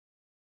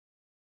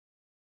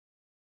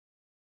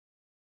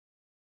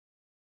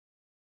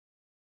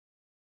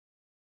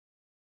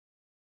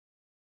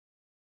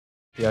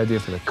The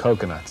idea for the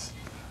coconuts.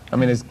 I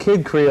mean, as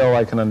Kid Creole,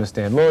 I can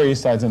understand. Lower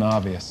East Side's an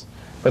obvious.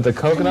 But the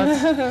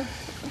coconuts?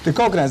 The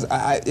coconuts,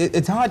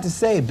 it's hard to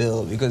say,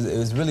 Bill, because it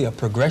was really a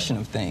progression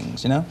of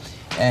things, you know?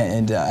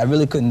 And I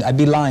really couldn't, I'd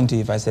be lying to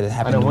you if I said it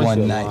happened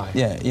one night. Lie.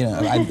 Yeah, you know,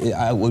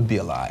 I would be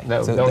a lie.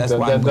 No, so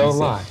don't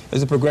lie. It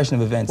was a progression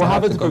of events. Well, how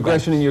about the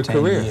progression in your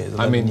career? Years,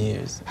 I mean,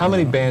 years, how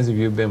many bands have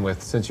you been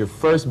with since your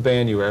first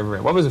band you were ever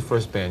in? What was the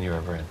first band you were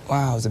ever in?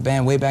 Wow, it was a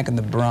band way back in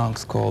the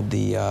Bronx called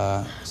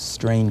the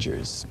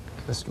Strangers.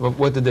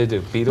 What did they do?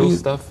 Beatles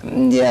stuff?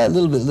 Yeah, a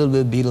little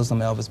bit Beatles, some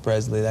Elvis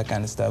Presley, that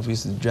kind of stuff. We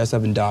used to dress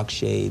up in dark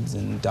shades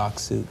and dark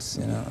suits,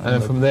 you know. And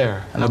then from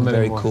there, I looked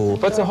very cool.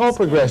 But it's a whole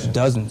progression.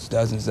 Dozens.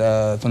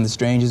 From the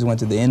Strangers, went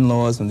to the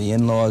In-Laws, from the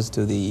In-Laws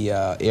to the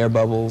Air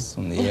Bubbles,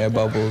 from the Air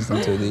Bubbles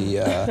into the...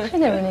 I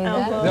never knew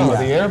that. No,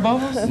 the Air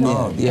Bubbles?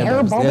 No, the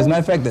Air Bubbles. As a matter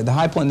of fact, the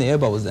high point in the Air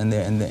Bubbles in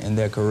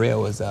their career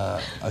was a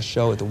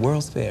show at the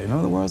World's Fair.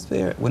 Remember the World's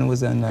Fair when it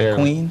was in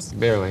Queens?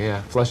 Barely,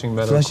 yeah. Flushing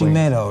Meadow. Flushing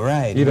Meadow,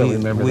 right. You don't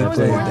remember that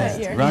day.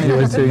 Ronnie, you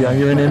were too young.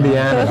 You were in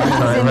Indiana at the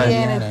time,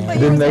 right?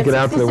 You didn't make it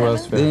out to the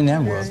World's Fair. They didn't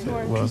have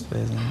World's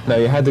Fairs. No,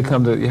 you had to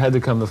come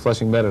to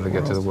Flushing Meadow to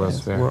get to the World's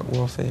Fair.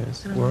 World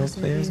Fairs. World's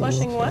Fairs.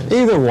 Flushing what?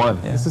 Either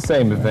one. Yeah. It's the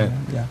same event.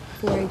 Yeah.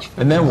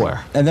 And then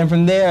where? And then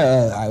from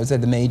there, I would say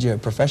the major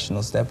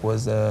professional step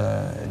was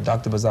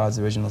Dr. Bazaar's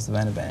original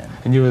Savannah Band.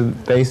 And you were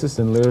bassist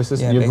and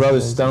lyricist, and your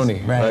brother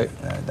Stoney, right?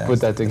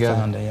 Put that together.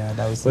 Founder, yeah,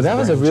 that was. But that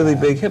was a really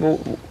big hit. Well,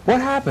 what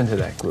happened to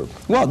that group?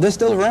 Well, they're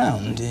still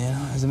around, you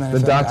know. As a matter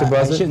of fact, Dr.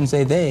 Buzzard? I shouldn't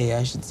say they.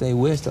 I should say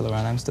we're still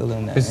around. I'm still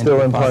in that. You're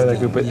still in part of that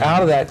group, but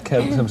out of that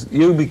comes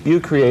you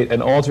create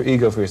an alter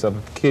ego for yourself,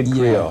 Kid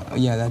Creole.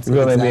 Yeah, that's your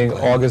real name being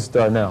exactly. August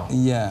Darnell.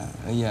 Yeah.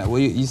 Well,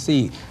 you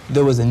see,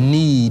 there was a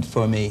need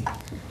for me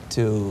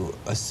to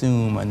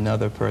assume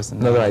another person,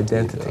 another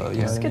identity.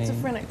 You know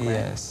schizophrenic, right?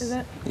 Yes. Is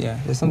that? Yeah,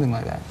 there's something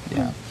like that.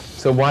 Yeah.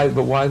 So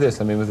why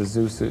this? I mean, with the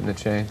zoot suit and the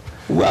chain.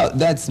 Well,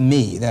 that's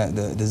me.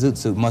 The zoot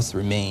suit must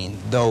remain,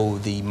 though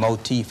the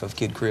motif of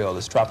Kid Creole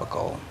is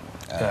tropical.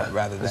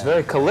 Rather than it's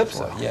very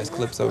calypso. Yes,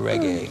 calypso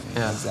reggae.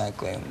 Yeah.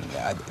 Exactly.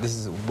 This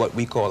is what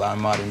we call our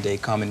modern day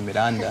Carmen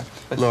Miranda,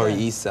 Lower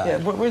East Side. Yeah,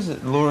 where's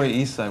it? Lower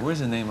East Side.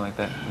 Where's a name like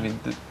that? I mean,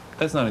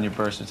 that's not on your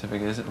birth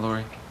certificate, is it,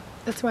 Lori?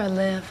 That's where I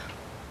live.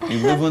 You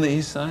live on the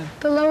East Side?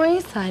 The Lower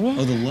East Side, yeah.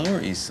 Oh, the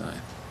Lower East Side.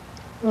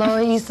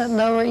 Lower East Side,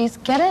 Lower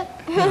East, get it?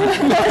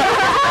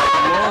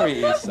 Lower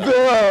East Side.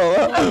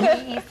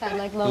 Lower East Side,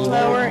 like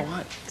lower.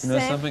 What? You know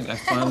something? I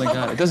finally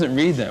got it. It doesn't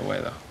read that way,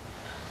 though.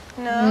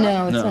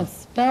 No, it's not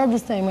spelled the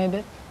same way,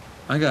 but...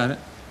 I got it.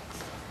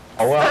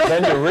 Oh, well,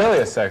 then you're really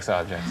a sex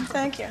object.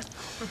 Thank you.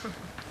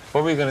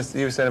 What were you going to say?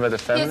 You were saying about the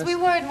feminists? Yes,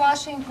 we were in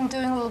Washington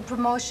doing a little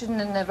promotion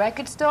in the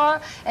record store,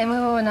 and we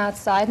went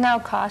outside in our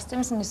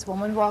costumes, and this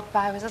woman walked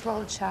by with a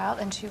little child,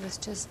 and she was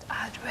just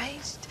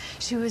outraged.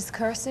 She was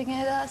cursing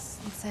at us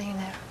and saying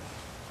that.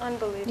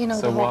 Unbelievable. You know,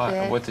 so the whole why?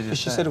 bit. What did you say?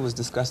 She said it was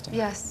disgusting.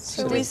 Yes,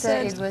 So she we did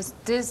say said it was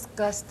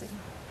disgusting.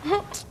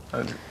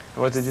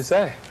 What did you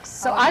say?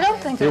 So I don't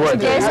think You it was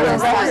weren't there. gay.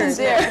 I wasn't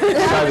there.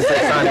 Trying to say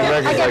signing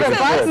records I gave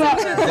her like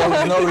you should. There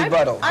was no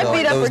rebuttal. I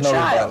beat up her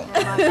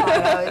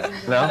child.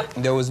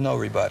 No? There was no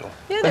rebuttal.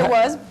 Yeah, there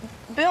was.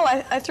 Bill,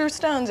 I threw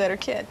stones at her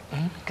kid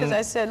because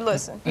I said,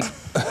 listen.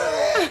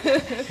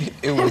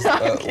 It was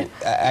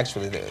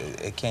actually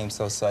it came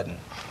so sudden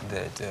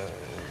that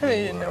I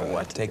didn't know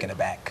what to taken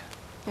aback.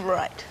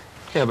 Right.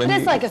 Yeah, But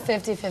it's like a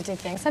 50-50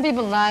 thing. Some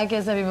people like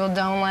it, some people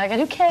don't like it.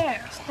 Who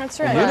cares? That's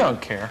Well, right. you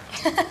don't care.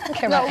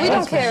 No, we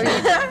don't care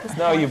either.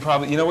 No, you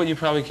know what you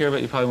probably care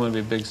about? You probably want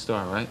to be a big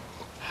star, right?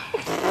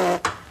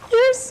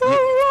 You're so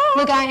wrong.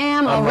 Look, I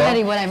am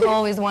already what I've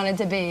always wanted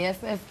to be.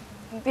 If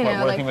you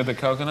know, Working with the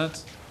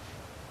coconuts?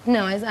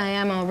 No, I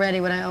am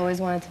already what I always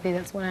wanted to be.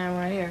 That's what I am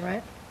right here,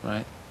 right?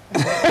 Right.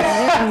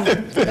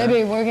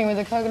 Maybe working with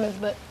the coconuts,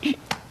 but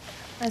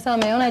I saw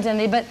my own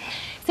identity. But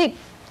see,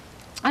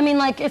 I mean,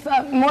 like, if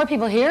more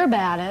people hear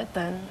about it,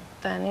 then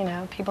you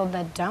know, people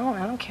that don't,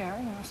 I don't care.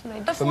 You know, so they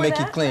do. For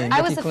Mickey Clean.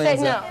 I was a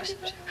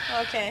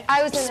Okay.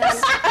 I was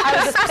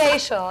a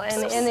facial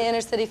in the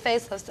inner city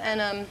faceless,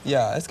 and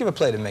Yeah, let's give a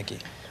play to Mickey.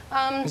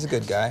 He's a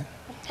good guy.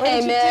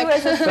 Hey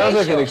Mick. Sounds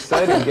like an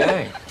exciting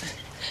gang.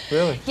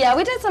 Really? Yeah,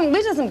 we did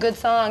some good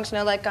songs, you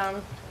know, like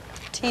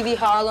TV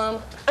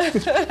Harlem.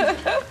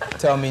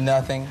 Tell Me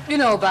Nothing. You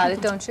know about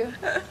it, don't you?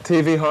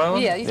 TV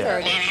Harlem? Yeah, you've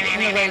heard it on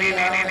the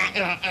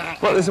radio.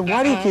 Well, listen,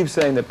 why do you keep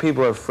saying that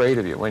people are afraid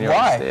of you when you're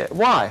on stage?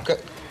 Why? Do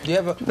you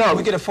have a, No. Can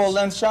we get a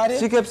full-length shot here?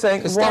 She kept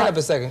saying, Stand why? up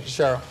a second,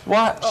 Cheryl.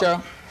 Why?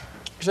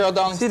 Cheryl,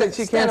 darling, She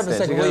stand can't up a stand.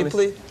 second, She will you gotta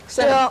please?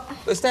 Stand up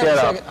a Get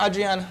up. second.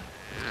 Adriana.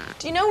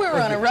 Do you know we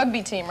were on a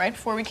rugby team right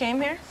before we came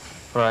here?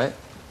 Right.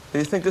 Do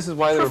you think this is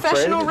why they're afraid?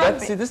 Professional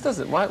rugby. See, this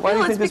doesn't. Why do you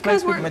No, think it's this because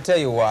makes we're- I'm going to tell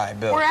you why,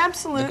 Bill. We're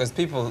absolute Because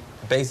people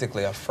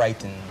basically are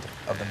frightened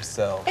of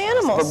themselves.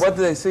 animals. But what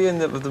do they see in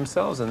with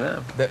themselves in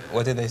them?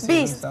 What did they see?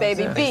 Beasts, themselves?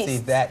 baby, They see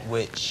beasts. that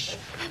which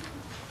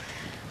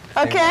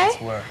Okay.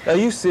 they once were. Are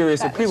you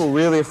serious? Are people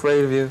really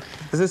afraid of you?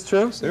 Is this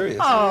true? Serious.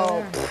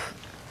 Oh.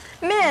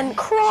 Men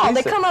crawl. She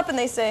They said- come up and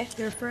they say,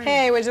 You're afraid.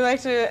 hey, would you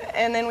like to,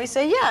 and then we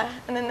say, yeah.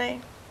 And then they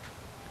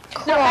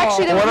No,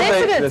 actually, there was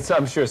an incident.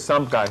 I'm sure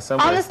some guy,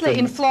 Honestly,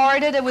 in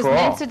Florida, there was an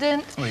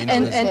incident. Well, you know,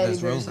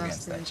 there's rules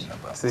against that, you know,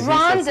 but. See, he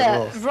sets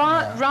the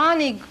rules.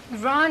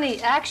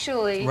 Ronnie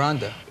actually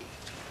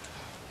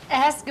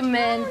asked a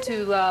man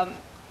to,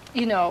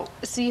 you know,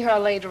 see her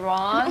later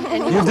on.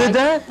 And You did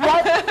that?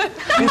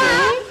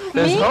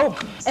 There's hope.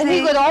 And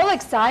he got all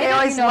excited,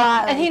 always you know,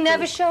 lie. and he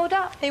never showed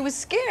up. He was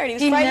scared. He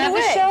was He frightened never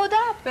away. showed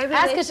up.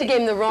 Ask her she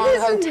gave him the wrong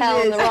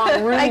hotel and the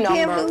wrong room I number.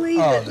 can't believe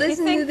it.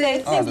 Listen to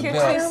this. Oh, the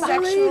Bills.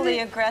 Sexually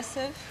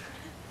aggressive.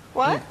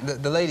 What?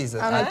 The ladies are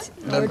Or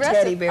Aggressive?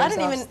 teddy bears I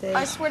didn't off even. stage.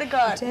 I swear to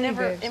God, Teddy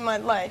never bears. in my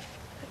life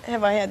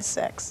have I had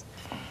sex.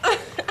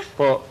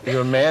 Well,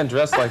 you're a man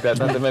dressed like that.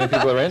 Not that many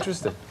people are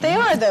interested. They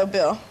are though,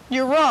 Bill.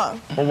 You're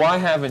wrong. Well, why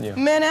haven't you?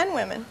 Men and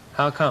women.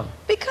 How come?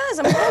 Because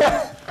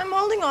I'm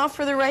holding off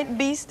for the right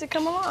beast to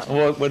come along.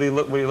 What are you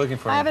looking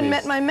for? I in a haven't piece?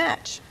 met my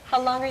match. How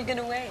long are you going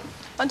to wait?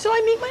 Until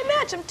I meet my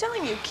match, I'm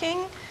telling you,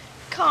 King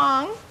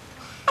Kong.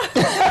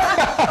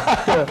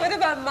 What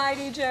about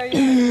Mighty Joe?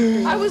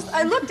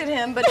 I looked at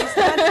him, but he's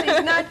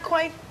not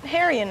quite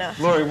hairy enough.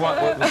 Lori,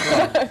 what's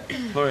wrong?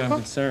 Lori, I'm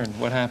concerned.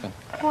 What happened?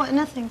 What?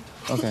 Nothing.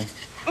 Okay.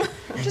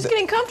 Just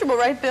getting comfortable,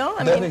 right, Bill?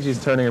 I think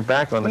she's turning her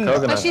back on the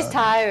coconut. But she's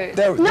tired.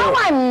 No,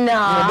 I'm You know, there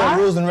not. are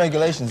rules and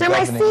regulations They're my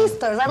governing-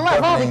 sisters. I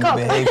love all the governing the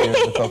coconuts.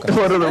 behavior of the coconut.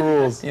 What are the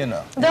rules? You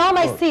know, They're all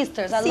my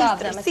sisters. I love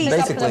them. I stick up for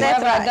Basically. them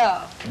wherever I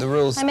go. the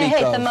rules I may speak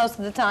hate of, them most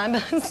of the time,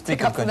 but I stick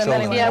speak up of for them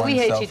controlling anyway. Yeah, we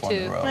hate oneself you on too.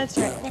 the road. That's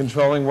right.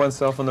 Controlling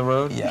oneself on the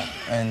road? Yeah,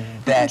 and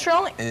that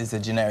Controlling. is a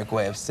generic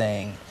way of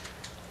saying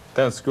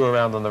Don't screw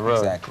around on the road.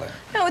 exactly.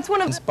 No, it's one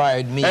of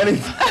Inspired me to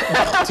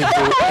do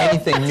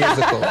anything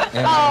musical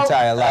in my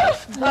entire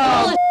life.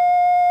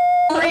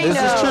 This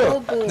is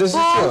true. This is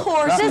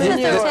true.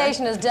 This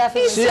temptation is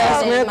definitely. She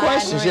asked me a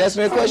question. She asked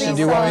me a question.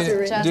 Do you want me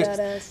to do?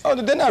 Oh,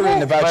 they're not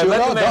written about Right, you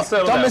let at the all. man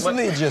settle Don't down.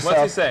 mislead What's he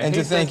yourself saying? into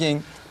He said-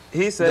 thinking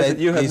He says that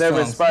you have these never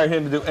songs- inspired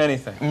him to do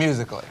anything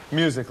musically.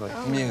 musically.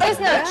 Music. It's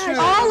not true.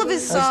 all of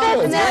his songs.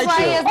 true. And that's Very why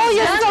he true. has Oh,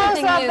 your done songs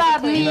something are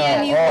about musically. me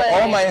and you.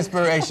 All my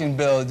inspiration,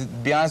 Bill, to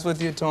be honest with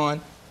you,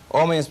 Torn,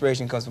 all my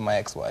inspiration comes from my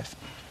ex-wife.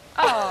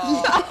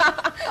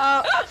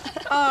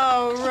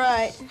 Oh,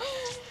 right.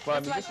 Well, I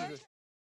mean, this is a